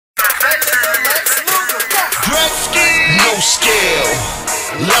scale,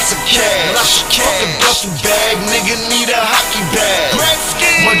 lots of cash. Fuck a duffel bag, nigga need a hockey bag.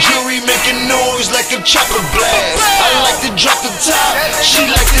 My jewelry making noise like a chopper blast. I like to drop the top, she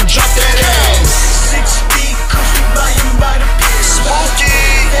like to drop that ass. 6 feet, cause we buying by the piss. Smokey,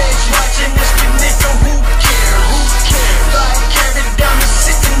 Feds watching us, the nigga, who cares? Who cares? 5 carat diamonds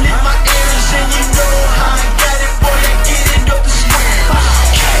sitting in my ears, and you know how I got it, boy, I get it up the square.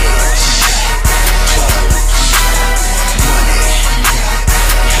 cash, clothes, money,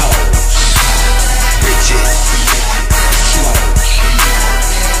 hoes, bitches, smoke.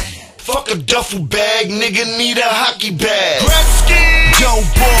 Fuck a duffel bag, nigga need a hockey bag. Dope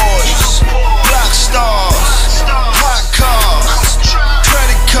boys, block stars, hot cars,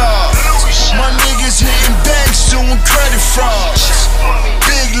 credit cards. My niggas hitting banks doing credit frauds.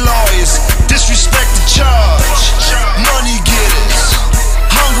 Big lawyers, disrespect the charge. Money getters,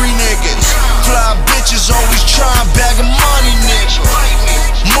 hungry niggas, fly bitches always trying bag of money, nigga.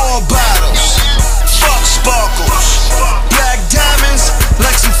 More bottles, fuck sparkles, black diamonds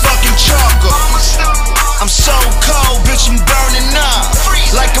like some fucking charcoal. I'm so cold, bitch, I'm burning up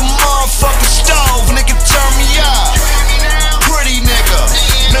like a motherfucking stove, nigga, turn me up. Pretty nigga,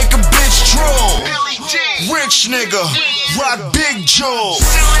 make a bitch drool. Rich nigga, rock big jewels.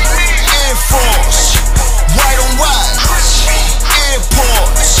 Air Force, white on white.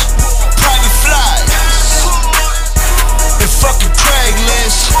 Airports, private flights. And fucking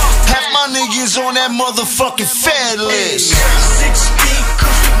Craigslist, half my niggas on that motherfucking Fed list. 6 feet,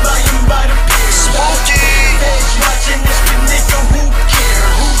 cause we buying by the piss. Feds watching us, the nigga, who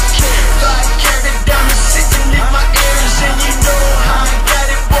cares? Who cares? 5 carat diamonds sitting in my ears, and you know how I got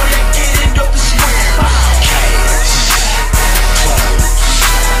it, boy, I get it up the square. Cash, clothes,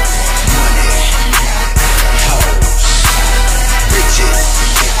 money, hoes, bitches,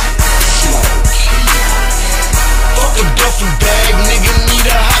 smoke. Fuck a duffel bag, nigga need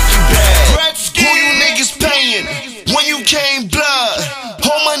a hockey bag. Who you niggas paying when you came blood?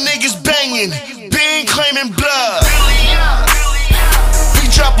 All my niggas banging, been claiming blood. We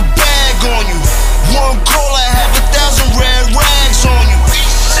drop a bag on you, one call I have 1,000 red rags on you. We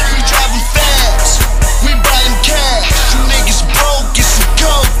driving fast, we buying cash. You niggas broke, get some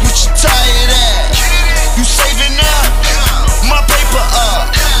coke, what you tired at? You saving up, my paper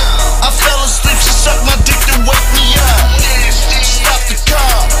up. I fell asleep, she sucked my dick to wake me up. Stop the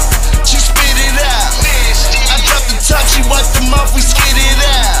car, she spit it out. I dropped the top, she wiped them off, we skid it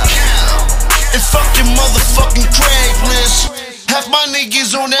out. And fuck your motherfucking Craigslist, half my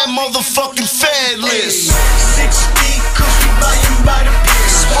niggas on that motherfucking Fed list. 6 feet, cause we buying by the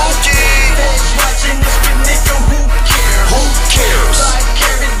piss. Feds watching us, the nigga, who cares? Who cares? 5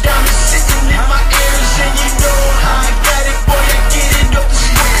 carat diamonds sitting in my ears, and you know how I got it, boy, I get it up the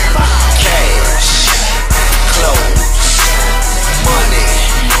square. Cash, clothes, money,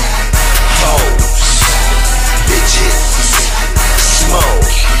 hoes, bitches, smoke.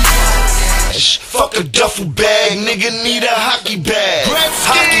 Fuck a duffel bag, nigga need a hockey bag.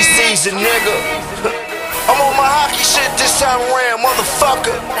 Hockey season, nigga. I'm on my hockey shit this time around,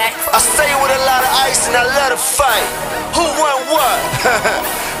 motherfucker. I stay with a lot of ice and I let her fight. Who won what?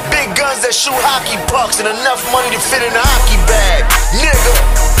 Big guns that shoot hockey pucks and enough money to fit in a hockey bag, nigga.